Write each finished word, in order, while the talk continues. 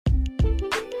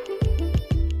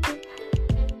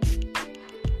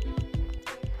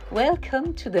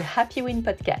Welcome to the Happy Win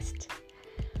podcast.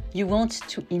 You want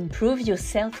to improve your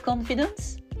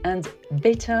self-confidence and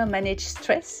better manage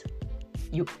stress?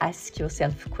 You ask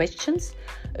yourself questions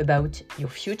about your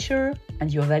future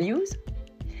and your values?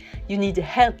 You need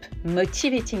help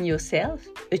motivating yourself,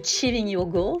 achieving your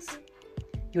goals?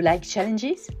 You like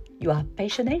challenges? You are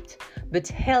passionate but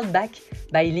held back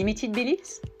by limited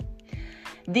beliefs?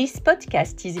 This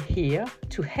podcast is here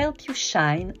to help you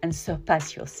shine and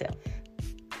surpass yourself.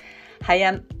 I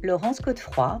am Laurence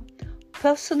Godefroy,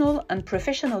 personal and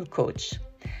professional coach,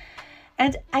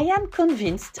 and I am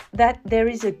convinced that there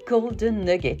is a golden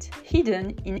nugget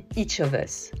hidden in each of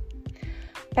us.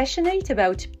 Passionate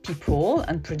about people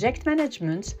and project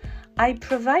management, I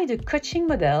provide a coaching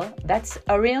model that's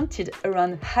oriented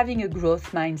around having a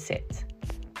growth mindset.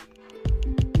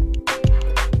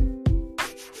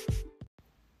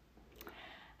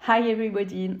 Hi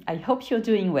everybody, I hope you're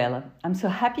doing well. I'm so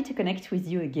happy to connect with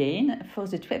you again for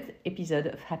the 12th episode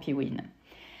of Happy Win.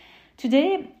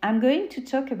 Today I'm going to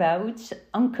talk about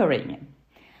anchoring.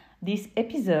 This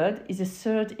episode is a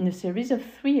third in a series of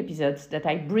 3 episodes that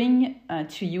I bring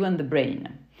to you on the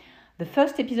brain. The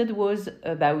first episode was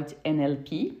about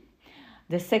NLP,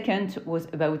 the second was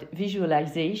about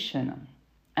visualization,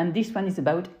 and this one is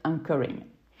about anchoring.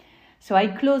 So I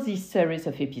close this series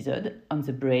of episodes on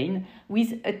the brain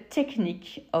with a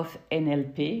technique of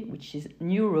NLP, which is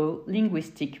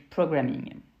Neuro-Linguistic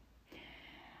Programming.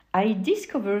 I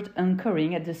discovered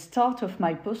anchoring at the start of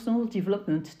my personal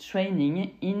development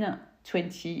training in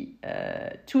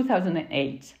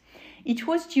 2008. It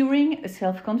was during a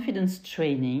self-confidence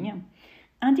training,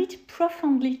 and it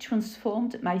profoundly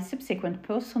transformed my subsequent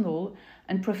personal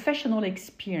and professional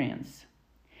experience.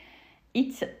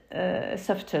 It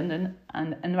softened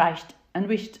and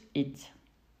enriched it.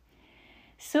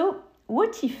 So,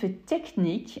 what if a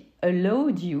technique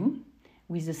allowed you,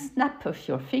 with a snap of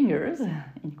your fingers,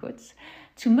 in quotes,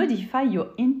 to modify your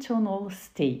internal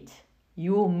state,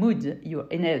 your mood, your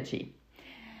energy?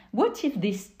 What if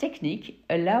this technique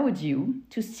allowed you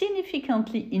to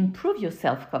significantly improve your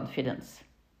self-confidence?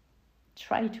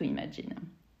 Try to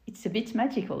imagine. It's a bit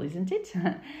magical, isn't it?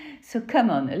 So come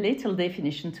on, a little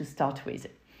definition to start with.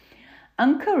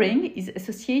 Anchoring is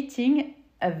associating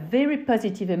a very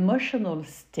positive emotional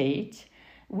state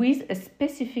with a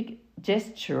specific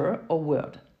gesture or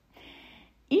word.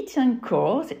 It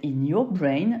anchors in your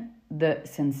brain the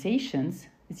sensations,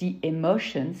 the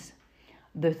emotions,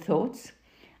 the thoughts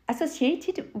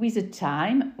associated with a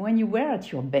time when you were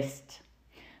at your best.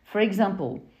 For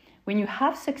example, when you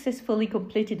have successfully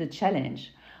completed a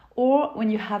challenge, or when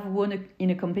you have won in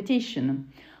a competition,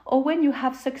 or when you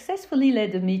have successfully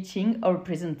led a meeting or a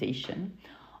presentation,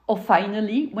 or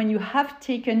finally, when you have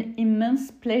taken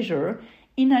immense pleasure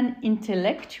in an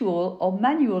intellectual or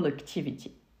manual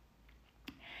activity.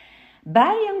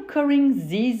 By anchoring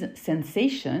these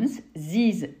sensations,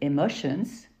 these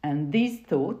emotions, and these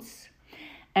thoughts,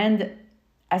 and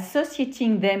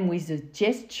associating them with a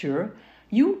gesture,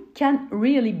 you can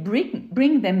really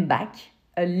bring them back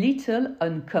a little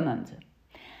on command.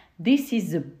 This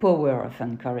is the power of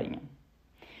anchoring.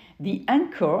 The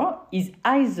anchor is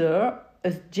either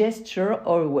a gesture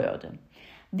or a word.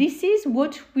 This is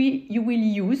what you will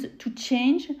use to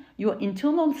change your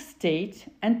internal state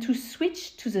and to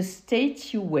switch to the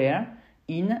state you were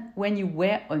in when you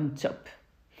were on top.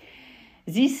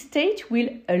 This state will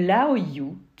allow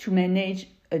you to manage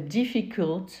a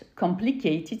difficult,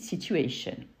 complicated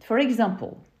situation. For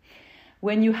example,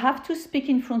 when you have to speak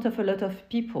in front of a lot of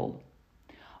people,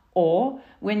 or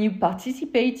when you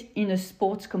participate in a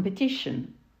sports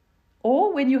competition,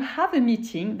 or when you have a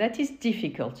meeting that is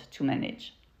difficult to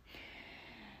manage.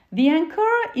 The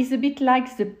anchor is a bit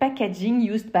like the packaging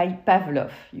used by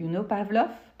Pavlov. You know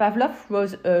Pavlov? Pavlov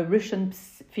was a Russian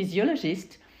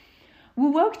physiologist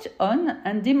who worked on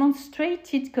and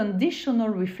demonstrated conditional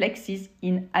reflexes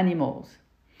in animals.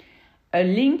 A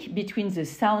link between the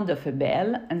sound of a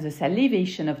bell and the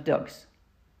salivation of dogs.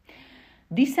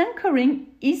 This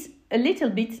anchoring is a little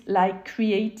bit like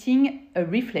creating a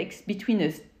reflex between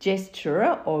a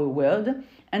gesture or a word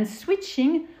and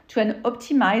switching to an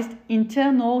optimized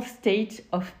internal state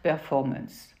of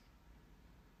performance.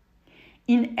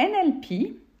 In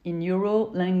NLP, in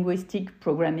Neuro-Linguistic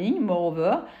Programming,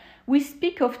 moreover, we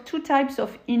speak of 2 types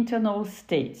of internal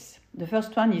states. The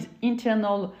first one is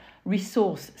internal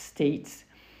resource states,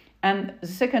 and the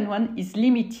second one is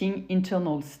limiting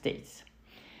internal states.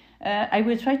 I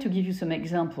will try to give you some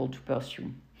examples to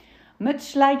pursue.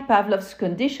 Much like Pavlov's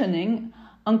conditioning,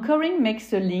 anchoring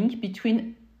makes a link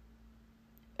between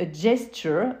a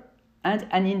gesture and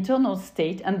an internal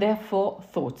state and therefore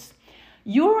thoughts.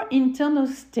 Your internal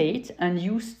state and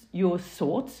your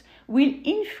thoughts will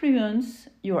influence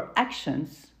your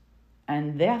actions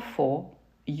and therefore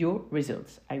your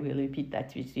results. I will repeat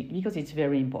that because it's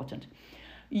very important.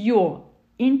 Your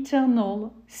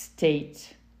internal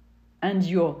state and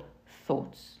your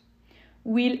thoughts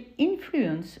will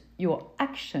influence your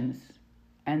actions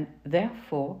and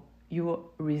therefore your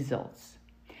results.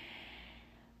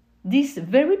 This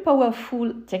very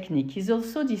powerful technique is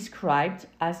also described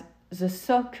as the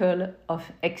circle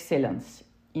of excellence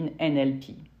in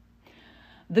NLP.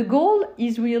 The goal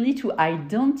is really to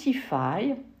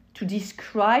identify, to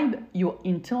describe your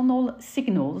internal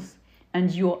signals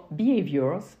and your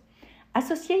behaviors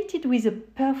associated with a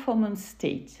performance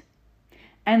state,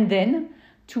 and then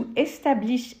to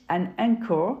establish an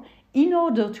anchor in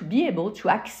order to be able to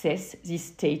access this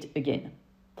state again.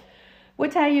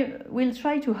 What I will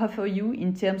try to offer you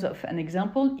in terms of an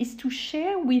example is to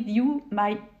share with you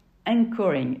my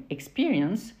anchoring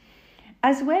experience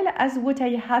as well as what I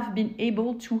have been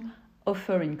able to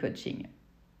offer in coaching.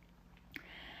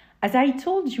 As I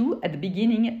told you at the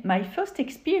beginning, my first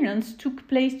experience took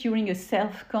place during a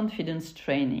self-confidence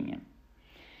training.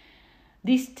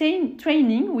 This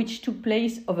training, which took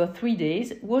place over 3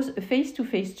 days, was a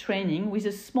face-to-face training with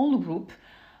a small group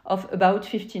of about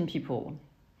 15 people.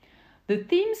 The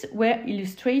themes were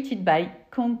illustrated by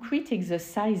concrete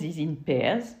exercises in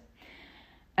pairs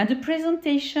and a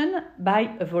presentation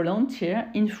by a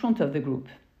volunteer in front of the group.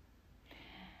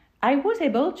 I was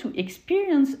able to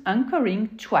experience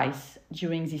anchoring twice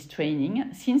during this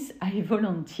training since I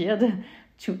volunteered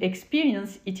to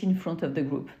experience it in front of the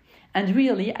group. And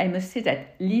really, I must say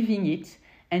that living it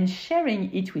and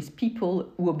sharing it with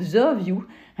people who observe you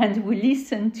and who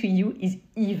listen to you is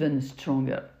even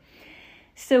stronger.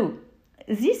 So,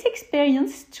 this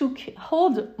experience took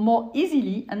hold more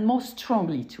easily and more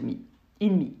strongly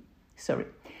in me.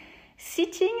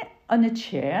 Sitting on a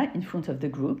chair in front of the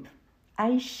group,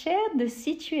 I shared the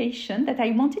situation that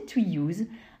I wanted to use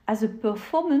as a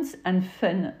performance and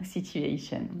fun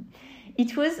situation.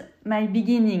 It was my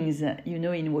beginnings,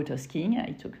 in water skiing.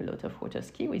 I took a lot of water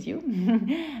ski with you.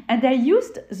 And I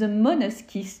used the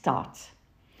monoski start.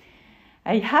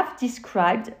 I have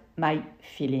described my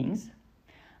feelings,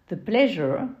 the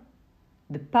pleasure,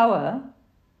 the power,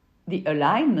 the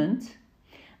alignment,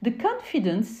 the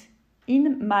confidence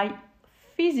in my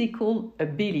physical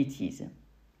abilities.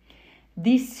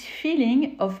 This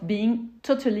feeling of being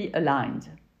totally aligned.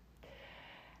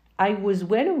 I was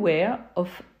well aware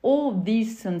of all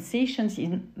these sensations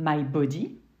in my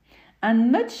body,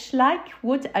 and much like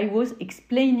what I was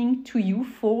explaining to you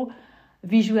for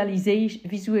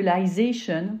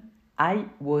visualization, I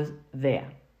was there.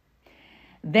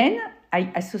 Then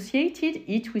I associated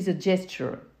it with a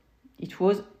gesture. It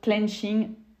was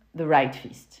clenching the right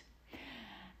fist.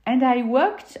 And I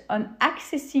worked on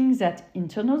accessing that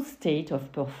internal state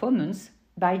of performance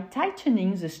by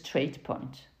tightening the straight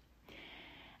point.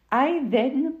 I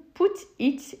then put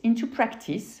it into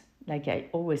practice, like I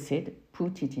always said,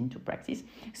 put it into practice.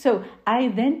 So I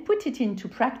then put it into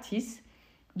practice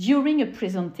during a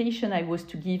presentation I was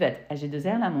to give at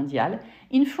AG2R La Mondiale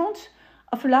in front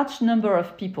of a large number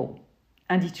of people.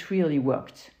 And it really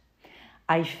worked.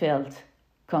 I felt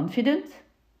confident,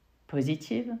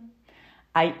 positive.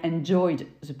 I enjoyed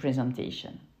the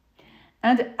presentation.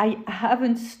 And I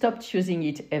haven't stopped using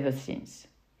it ever since.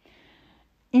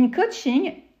 In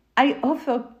coaching, I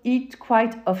offer it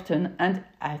quite often, and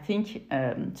I think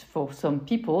for some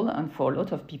people and for a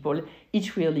lot of people,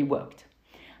 it really worked.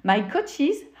 My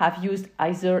coaches have used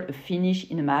either a finish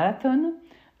in a marathon,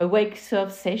 a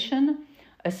wake-surf session,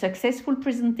 a successful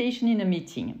presentation in a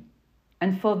meeting.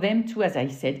 And for them too, as I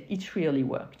said, it really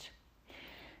worked.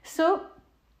 So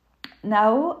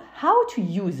now, how to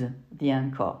use the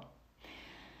anchor?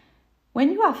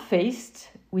 When you are faced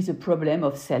with a problem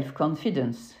of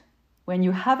self-confidence, when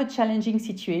you have a challenging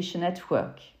situation at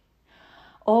work,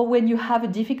 or when you have a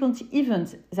difficult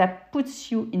event that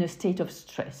puts you in a state of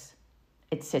stress,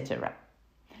 etc.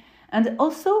 And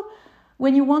also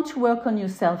when you want to work on your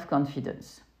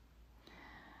self-confidence.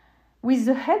 With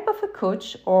the help of a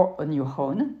coach or on your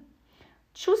own,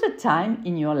 choose a time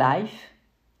in your life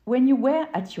when you were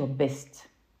at your best.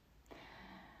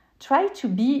 Try to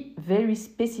be very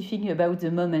specific about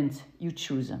the moment you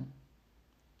choose.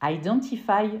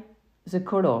 Identify the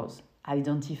colors,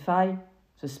 identify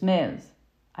the smells,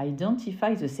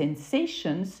 identify the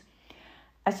sensations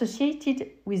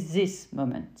associated with this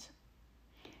moment.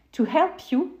 To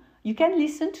help you, you can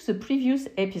listen to the previous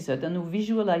episode on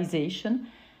visualization,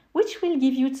 which will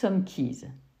give you some keys.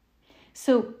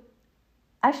 So,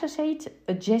 Associate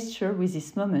a gesture with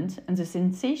this moment and the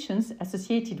sensations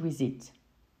associated with it.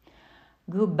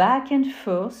 Go back and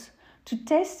forth to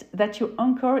test that your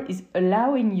anchor is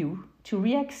allowing you to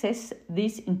reaccess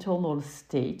this internal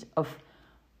state of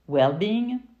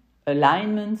well-being,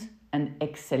 alignment, and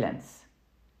excellence.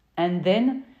 And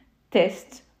then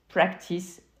test,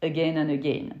 practice again and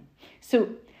again. So,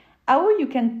 how you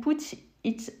can put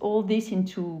all this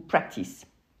into practice?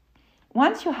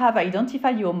 Once you have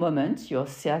identified your moment, your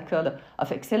circle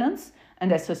of excellence,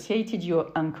 and associated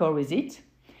your anchor with it,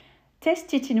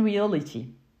 test it in reality.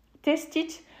 Test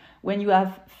it when you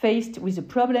are faced with a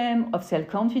problem of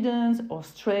self-confidence or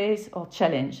stress or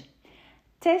challenge.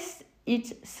 Test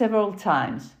it several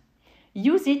times.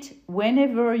 Use it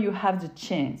whenever you have the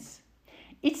chance.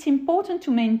 It's important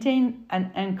to maintain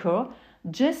an anchor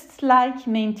just like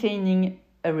maintaining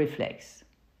a reflex.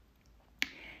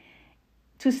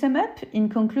 To sum up, in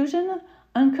conclusion,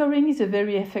 anchoring is a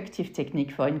very effective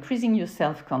technique for increasing your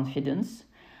self-confidence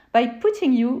by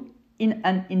putting you in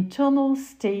an internal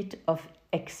state of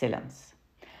excellence.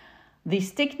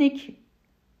 This technique,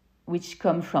 which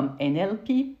comes from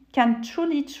NLP, can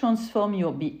truly transform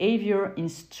your behavior in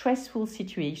stressful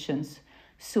situations,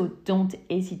 so don't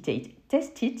hesitate.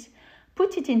 Test it,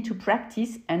 put it into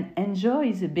practice, and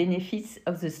enjoy the benefits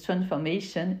of this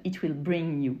transformation it will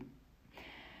bring you.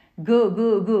 Go,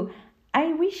 go, go.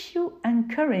 I wish you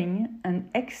anchoring and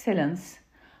excellence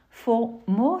for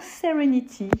more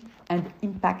serenity and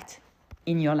impact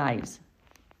in your lives.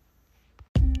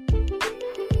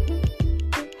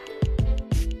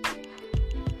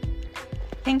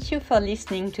 Thank you for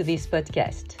listening to this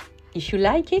podcast. If you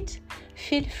like it,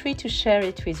 feel free to share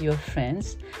it with your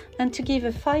friends and to give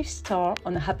a 5-star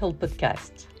on Apple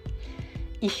Podcast.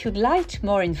 If you'd like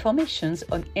more information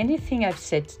on anything I've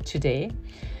said today,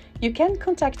 you can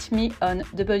contact me on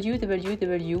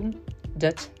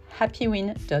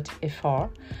www.happywin.fr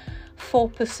for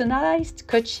personalized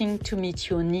coaching to meet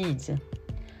your needs.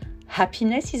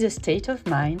 Happiness is a state of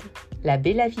mind. La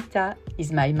Bella Vita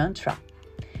is my mantra.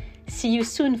 See you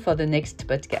soon for the next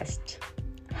podcast.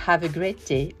 Have a great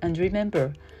day and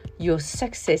remember, your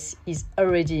success is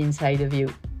already inside of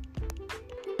you.